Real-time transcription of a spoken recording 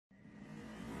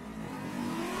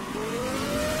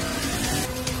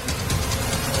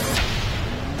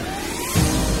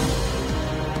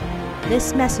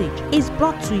This message is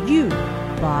brought to you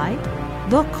by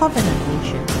The Covenant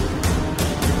Nation.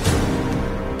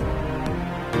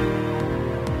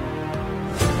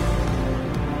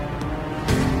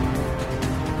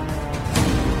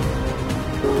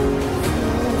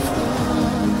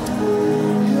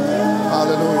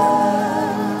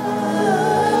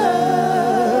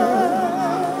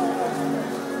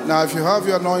 Now, if you have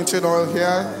your anointing oil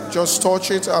here, just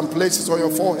touch it and place it on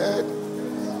your forehead.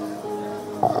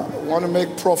 I want to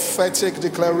make prophetic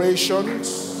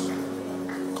declarations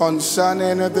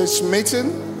concerning this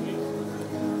meeting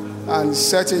and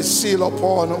set a seal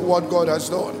upon what God has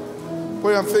done.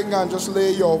 Put your finger and just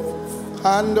lay your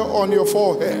hand on your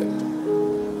forehead.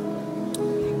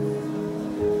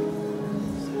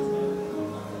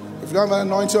 If you don't have an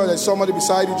anointing oil, there's somebody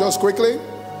beside you, just quickly.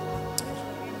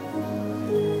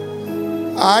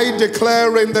 I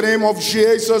declare in the name of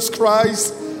Jesus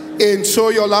Christ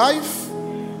into your life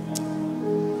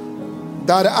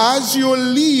that as you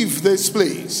leave this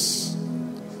place,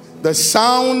 the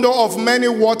sound of many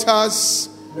waters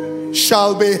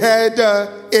shall be heard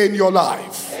in your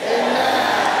life. Amen.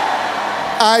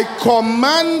 I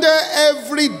command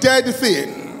every dead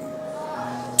thing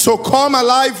to come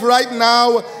alive right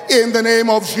now in the name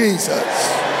of Jesus.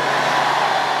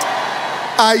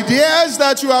 Ideas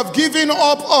that you have given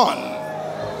up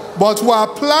on, but were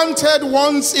planted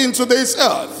once into this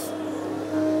earth,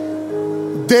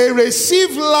 they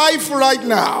receive life right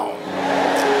now.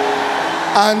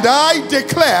 And I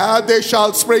declare they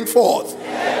shall spring forth.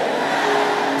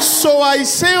 So I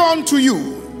say unto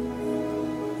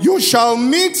you, you shall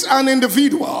meet an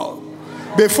individual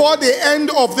before the end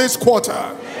of this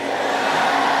quarter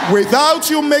without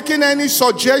you making any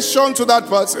suggestion to that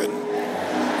person.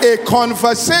 A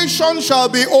conversation shall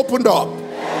be opened up,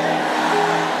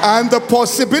 and the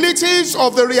possibilities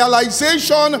of the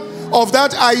realization of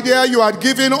that idea you had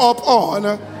given up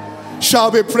on shall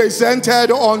be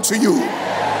presented unto you.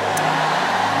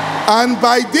 And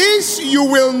by this you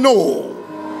will know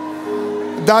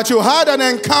that you had an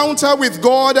encounter with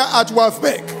God at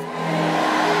WAFBEC,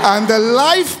 and the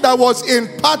life that was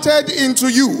imparted into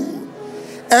you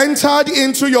entered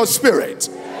into your spirit,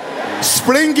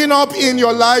 springing up in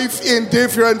your life in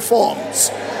different forms.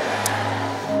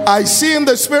 I see in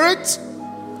the spirit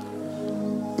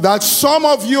that some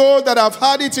of you that have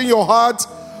had it in your heart,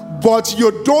 but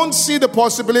you don't see the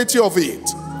possibility of it.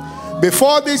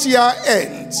 Before this year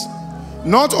ends,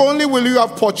 not only will you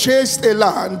have purchased a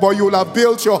land, but you will have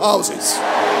built your houses.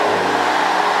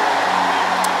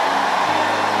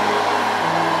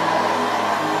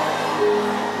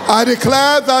 I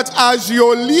declare that as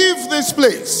you leave this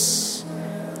place,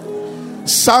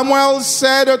 Samuel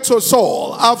said to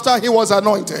Saul after he was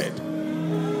anointed,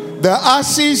 the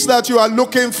asses that you are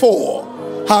looking for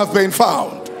have been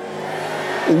found.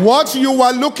 What you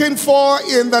were looking for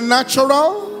in the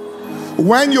natural,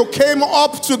 when you came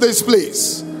up to this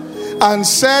place and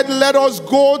said, let us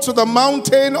go to the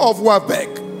mountain of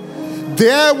WAFBEC,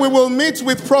 there we will meet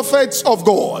with prophets of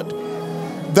God.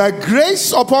 The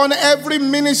grace upon every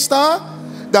minister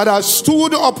that has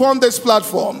stood upon this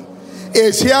platform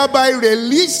is hereby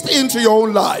released into your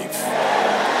own life.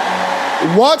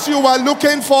 What you are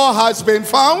looking for has been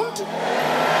found.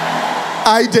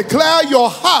 I declare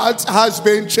your heart has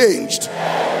been changed.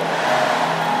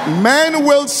 Men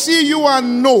will see you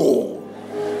and know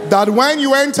that when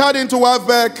you entered into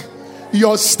WAFBEC,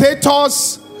 your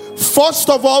status first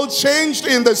of all changed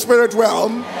in the spirit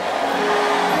realm,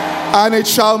 and it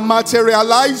shall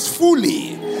materialize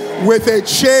fully with a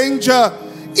change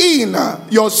in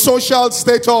your social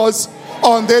status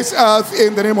on this earth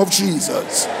in the name of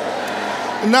Jesus.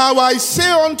 Now I say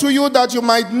unto you that you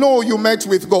might know you met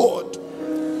with God.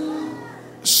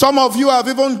 Some of you have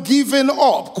even given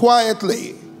up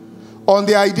quietly on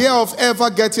the idea of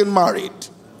ever getting married.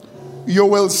 You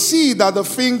will see that the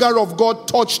finger of God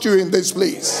touched you in this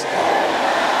place.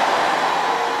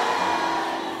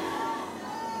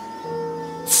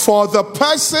 For the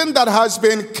person that has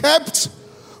been kept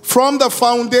from the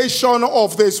foundation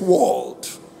of this world,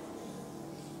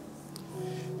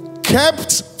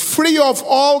 kept free of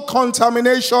all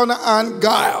contamination and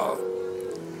guile,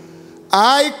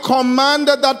 I command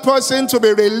that person to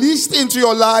be released into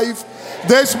your life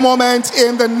this moment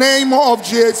in the name of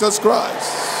Jesus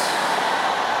Christ.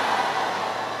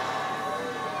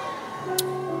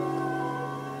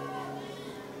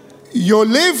 You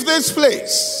leave this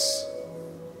place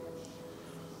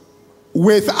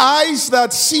with eyes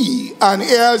that see and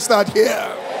ears that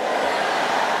hear.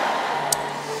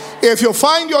 If you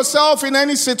find yourself in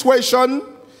any situation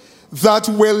that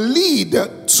will lead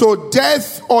to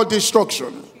death or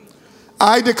destruction,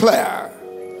 I declare,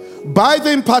 by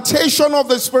the impartation of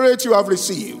the Spirit you have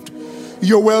received,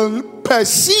 you will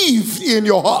perceive in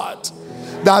your heart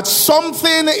that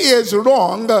something is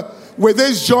wrong with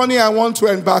this journey I want to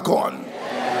embark on.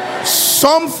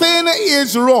 Something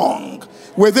is wrong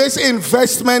with this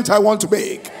investment I want to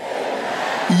make.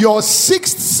 Your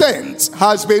sixth sense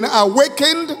has been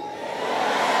awakened,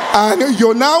 and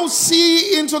you now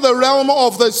see into the realm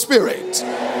of the Spirit,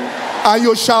 and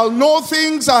you shall know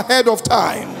things ahead of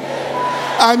time,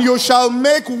 and you shall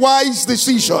make wise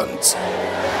decisions,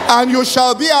 and you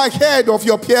shall be ahead of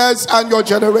your peers and your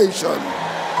generation.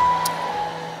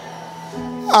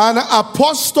 An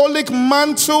apostolic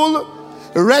mantle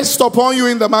rest upon you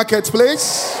in the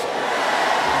marketplace.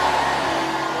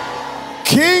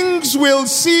 Kings will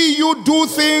see you do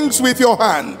things with your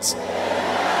hands,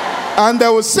 and they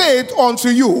will say it unto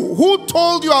you, who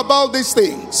told you about these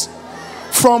things?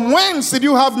 From whence did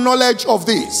you have knowledge of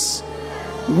this?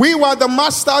 We were the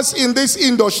masters in this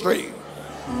industry,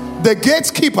 the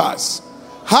gatekeepers.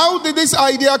 How did this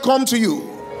idea come to you?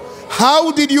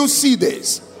 How did you see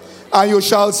this? And you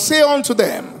shall say unto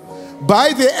them,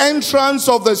 by the entrance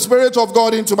of the Spirit of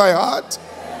God into my heart,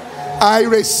 I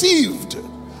received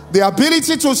the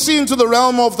ability to see into the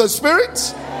realm of the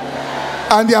Spirit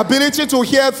and the ability to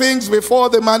hear things before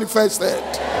they manifested.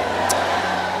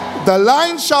 The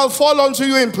line shall fall unto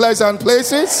you in pleasant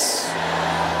places.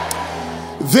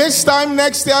 This time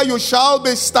next year you shall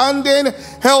be standing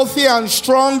healthy and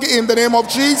strong in the name of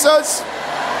Jesus.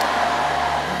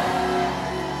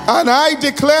 And I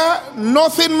declare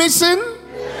nothing missing,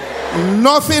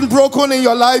 nothing broken in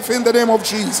your life in the name of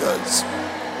Jesus.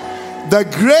 The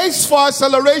grace for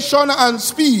acceleration and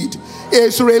speed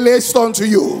is released unto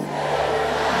you.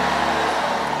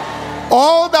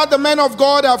 All that the men of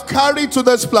God have carried to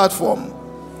this platform,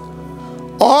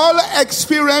 all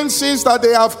experiences that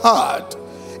they have had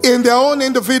in their own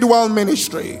individual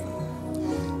ministry,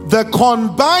 the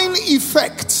combined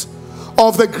effect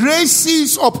of the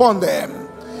graces upon them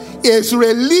is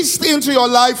released into your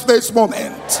life this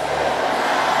moment.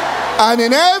 And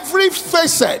in every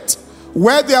facet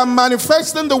where they are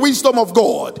manifesting the wisdom of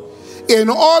God, in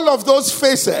all of those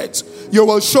facets, you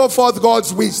will show forth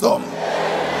God's wisdom.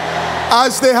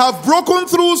 As they have broken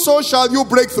through, so shall you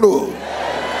break through.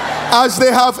 As they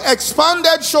have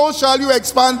expanded, so shall you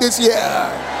expand this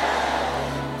year.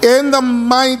 In the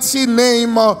mighty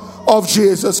name of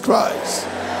Jesus Christ.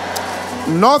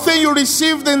 Nothing you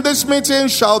received in this meeting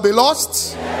shall be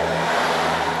lost.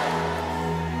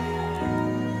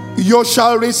 You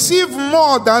shall receive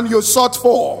more than you sought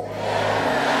for.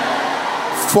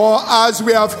 For as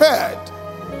we have heard,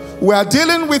 we are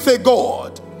dealing with a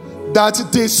God that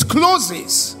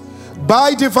discloses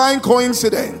by divine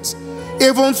coincidence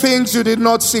even things you did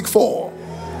not seek for.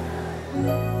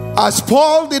 As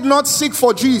Paul did not seek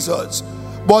for Jesus,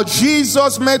 but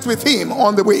Jesus met with him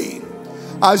on the way.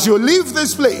 As you leave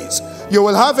this place, you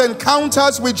will have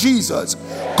encounters with Jesus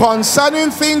concerning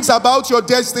things about your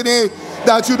destiny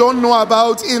that you don't know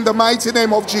about in the mighty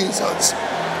name of Jesus.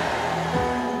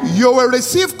 You will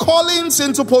receive callings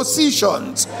into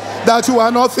positions that you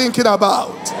are not thinking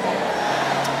about.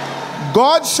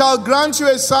 God shall grant you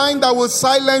a sign that will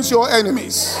silence your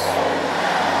enemies.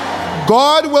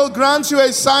 God will grant you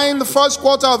a sign the first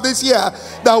quarter of this year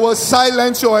that will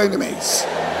silence your enemies.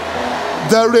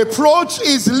 The reproach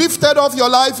is lifted off your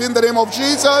life in the name of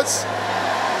Jesus,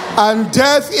 and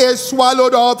death is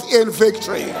swallowed up in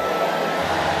victory.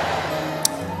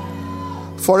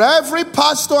 For every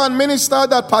pastor and minister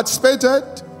that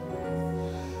participated,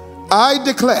 I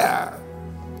declare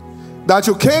that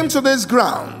you came to these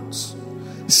grounds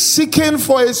seeking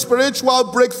for a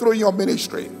spiritual breakthrough in your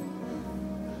ministry.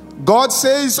 God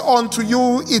says unto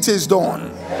you, it is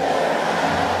done.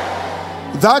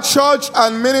 That church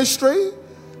and ministry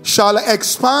shall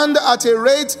expand at a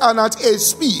rate and at a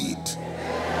speed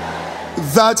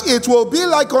that it will be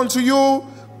like unto you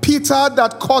Peter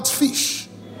that caught fish.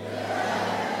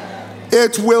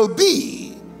 It will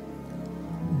be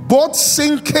both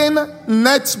sinking,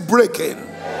 net breaking.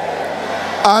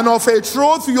 And of a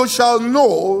truth you shall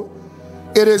know,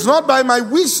 it is not by my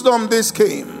wisdom this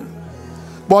came,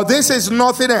 but this is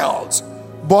nothing else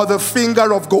but the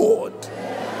finger of God.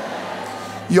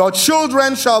 Your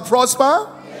children shall prosper.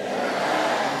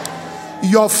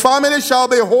 Your family shall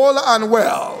be whole and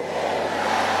well.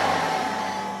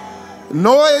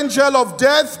 No angel of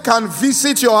death can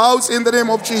visit your house in the name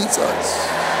of Jesus.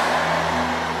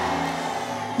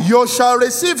 You shall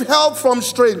receive help from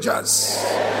strangers.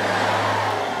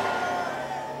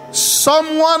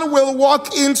 Someone will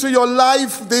walk into your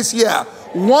life this year,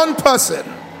 one person,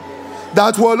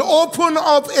 that will open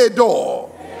up a door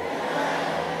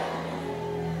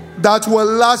that will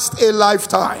last a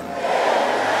lifetime.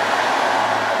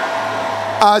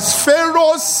 As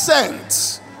Pharaoh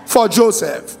sent for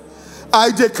Joseph,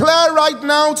 I declare right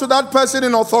now to that person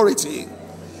in authority,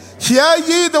 hear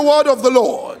ye the word of the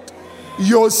Lord.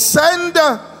 You send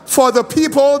for the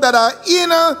people that are in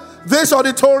this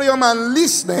auditorium and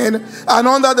listening and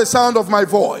under the sound of my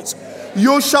voice.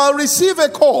 You shall receive a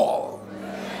call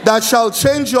that shall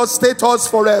change your status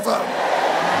forever.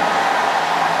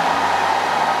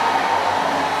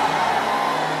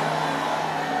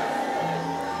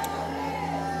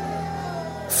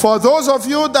 For those of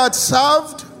you that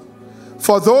served,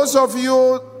 for those of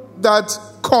you that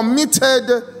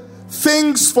committed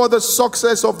things for the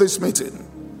success of this meeting,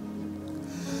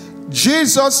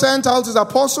 Jesus sent out his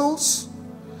apostles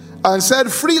and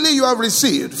said, freely you have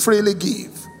received, freely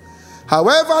give.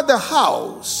 However, the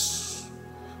house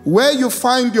where you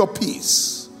find your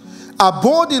peace,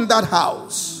 abode in that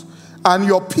house, and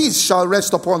your peace shall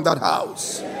rest upon that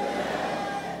house.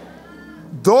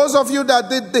 Those of you that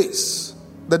did this,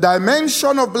 the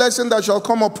dimension of blessing that shall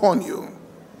come upon you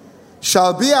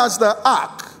shall be as the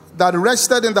ark that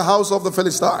rested in the house of the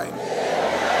Philistine.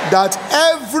 That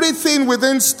everything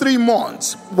within 3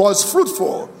 months was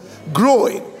fruitful,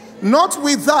 growing, not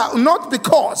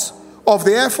because of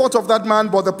the effort of that man,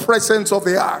 but the presence of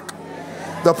the ark.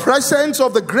 The presence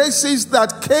of the graces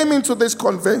that came into this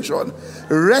convention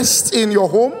rest in your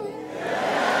home,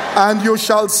 and you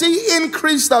shall see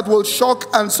increase that will shock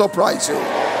and surprise you.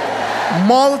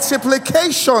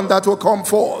 Multiplication that will come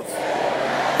forth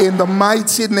in the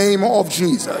mighty name of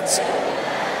Jesus.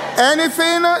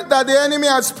 Anything that the enemy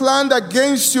has planned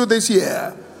against you this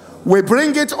year, we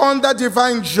bring it under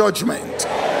divine judgment.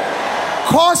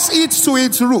 Cause it to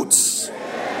its roots.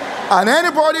 And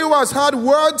anybody who has had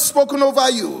words spoken over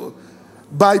you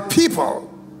by people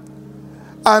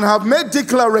and have made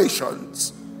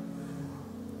declarations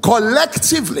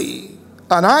collectively,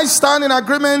 and I stand in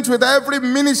agreement with every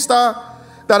minister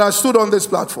that has stood on this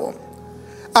platform,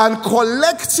 and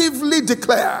collectively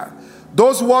declare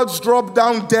those words drop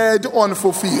down dead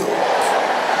unfulfilled.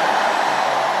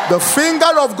 The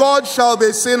finger of God shall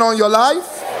be seen on your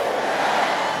life,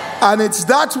 and it's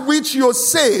that which you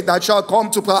say that shall come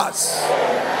to pass.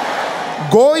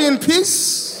 Go in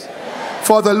peace,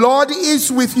 for the Lord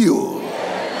is with you,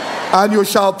 and you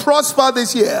shall prosper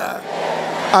this year,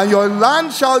 and your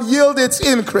land shall yield its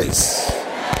increase,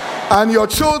 and your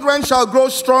children shall grow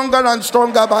stronger and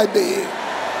stronger by day.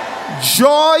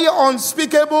 Joy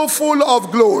unspeakable, full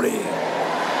of glory,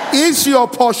 is your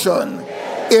portion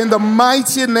in the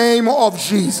mighty name of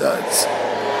Jesus.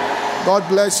 God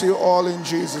bless you all in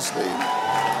Jesus' name.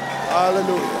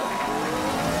 Hallelujah.